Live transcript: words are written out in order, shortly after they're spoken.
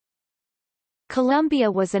Columbia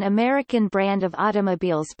was an American brand of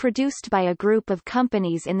automobiles produced by a group of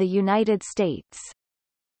companies in the United States.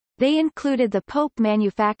 They included the Pope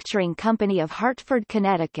Manufacturing Company of Hartford,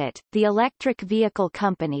 Connecticut, the Electric Vehicle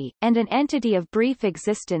Company, and an entity of brief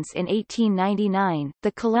existence in 1899,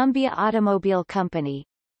 the Columbia Automobile Company.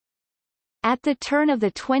 At the turn of the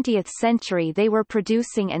 20th century they were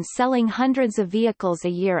producing and selling hundreds of vehicles a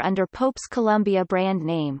year under Pope's Columbia brand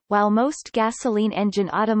name, while most gasoline engine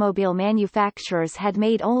automobile manufacturers had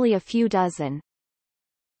made only a few dozen.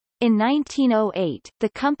 In 1908, the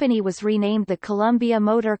company was renamed the Columbia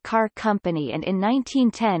Motor Car Company and in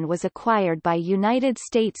 1910 was acquired by United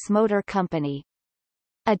States Motor Company.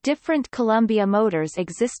 A different Columbia Motors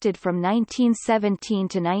existed from 1917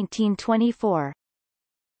 to 1924.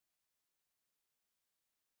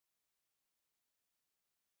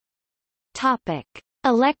 Topic: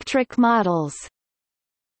 Electric models.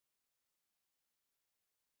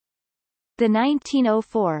 The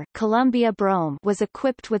 1904 Columbia Brougham was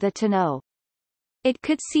equipped with a tonneau. It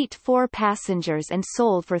could seat 4 passengers and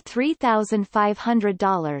sold for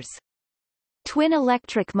 $3,500. Twin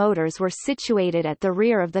electric motors were situated at the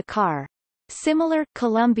rear of the car. Similar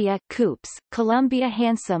Columbia coupes, Columbia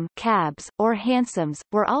Hansom cabs, or Hansoms,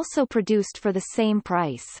 were also produced for the same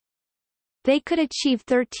price. They could achieve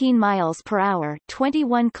 13 miles per hour,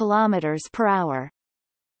 21 kilometers per hour.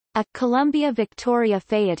 A Columbia Victoria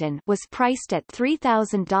Phaeton was priced at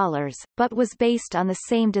 $3,000, but was based on the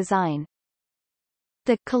same design.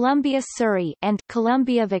 The Columbia Surrey and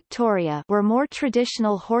Columbia Victoria were more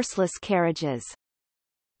traditional horseless carriages.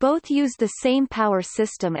 Both used the same power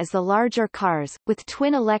system as the larger cars, with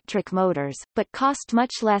twin electric motors, but cost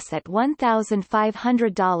much less at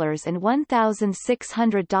 $1,500 and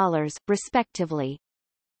 $1,600, respectively.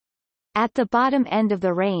 At the bottom end of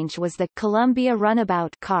the range was the Columbia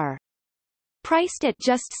Runabout car. Priced at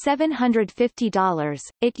just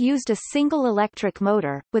 $750, it used a single electric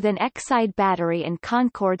motor, with an Exide battery and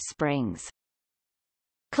Concord springs.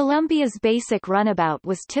 Columbia's basic runabout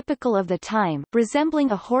was typical of the time,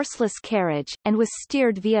 resembling a horseless carriage, and was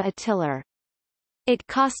steered via a tiller. It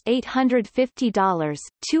cost $850,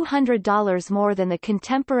 $200 more than the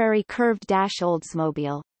contemporary curved-dash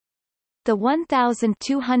Oldsmobile. The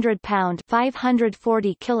 1,200-pound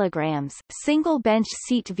 (540 kilograms) single-bench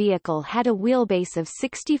seat vehicle had a wheelbase of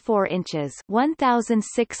 64 inches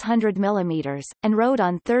 (1,600 millimeters) and rode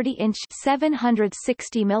on 30-inch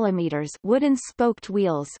 (760 millimeters) wooden spoked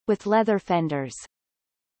wheels, with leather fenders.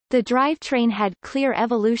 The drivetrain had clear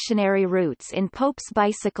evolutionary roots in Pope's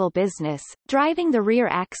bicycle business, driving the rear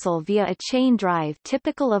axle via a chain drive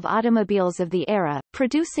typical of automobiles of the era,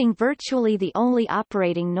 producing virtually the only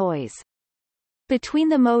operating noise. Between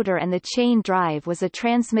the motor and the chain drive was a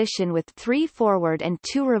transmission with 3 forward and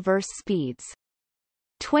 2 reverse speeds.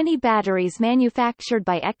 20 batteries manufactured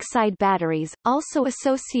by Exide Batteries, also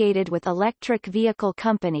associated with Electric Vehicle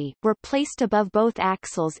Company, were placed above both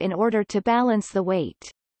axles in order to balance the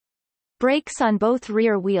weight. Brakes on both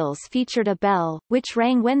rear wheels featured a bell, which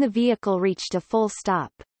rang when the vehicle reached a full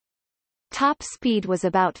stop. Top speed was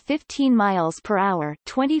about 15 miles per hour,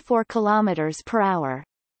 24 kilometers per hour.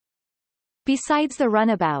 Besides the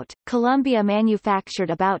runabout, Columbia manufactured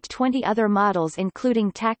about 20 other models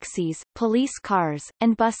including taxis, police cars,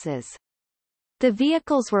 and buses. The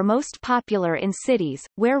vehicles were most popular in cities,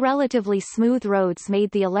 where relatively smooth roads made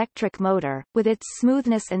the electric motor, with its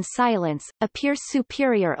smoothness and silence, appear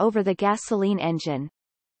superior over the gasoline engine.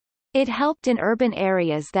 It helped in urban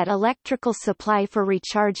areas that electrical supply for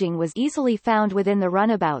recharging was easily found within the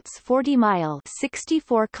runabout's 40-mile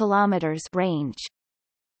 (64 kilometers) range.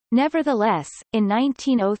 Nevertheless, in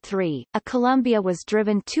 1903, a Columbia was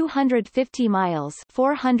driven 250 miles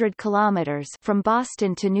 (400 kilometers) from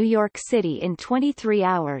Boston to New York City in 23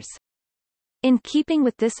 hours. In keeping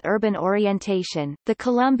with this urban orientation, the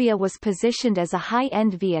Columbia was positioned as a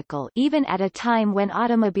high-end vehicle even at a time when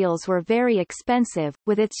automobiles were very expensive,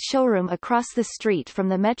 with its showroom across the street from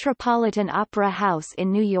the Metropolitan Opera House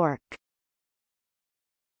in New York.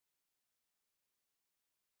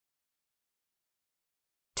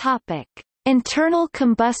 Topic: Internal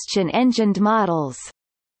combustion engined models.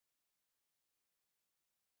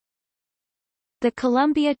 The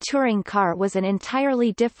Columbia touring car was an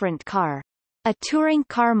entirely different car. A touring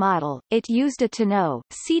car model, it used a tonneau,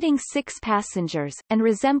 seating 6 passengers, and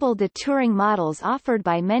resembled the touring models offered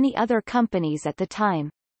by many other companies at the time.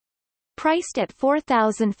 Priced at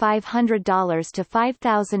 $4,500 to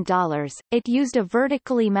 $5,000, it used a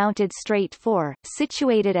vertically mounted straight 4,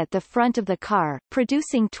 situated at the front of the car,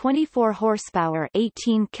 producing 24 horsepower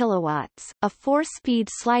 18 kilowatts. A 4-speed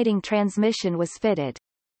sliding transmission was fitted.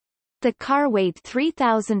 The car weighed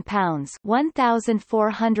 3,000 pounds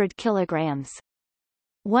 1,400 kilograms.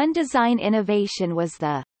 One design innovation was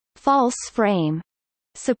the false frame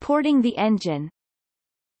supporting the engine.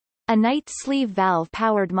 A night sleeve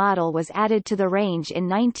valve-powered model was added to the range in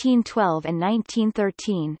 1912 and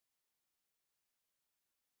 1913.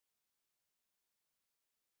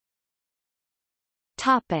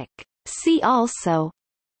 Topic. See also: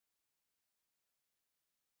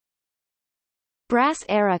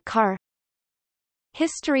 Brass-era car,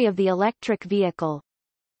 History of the electric vehicle,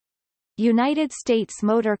 United States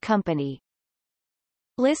Motor Company,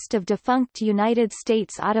 List of defunct United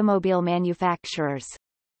States automobile manufacturers.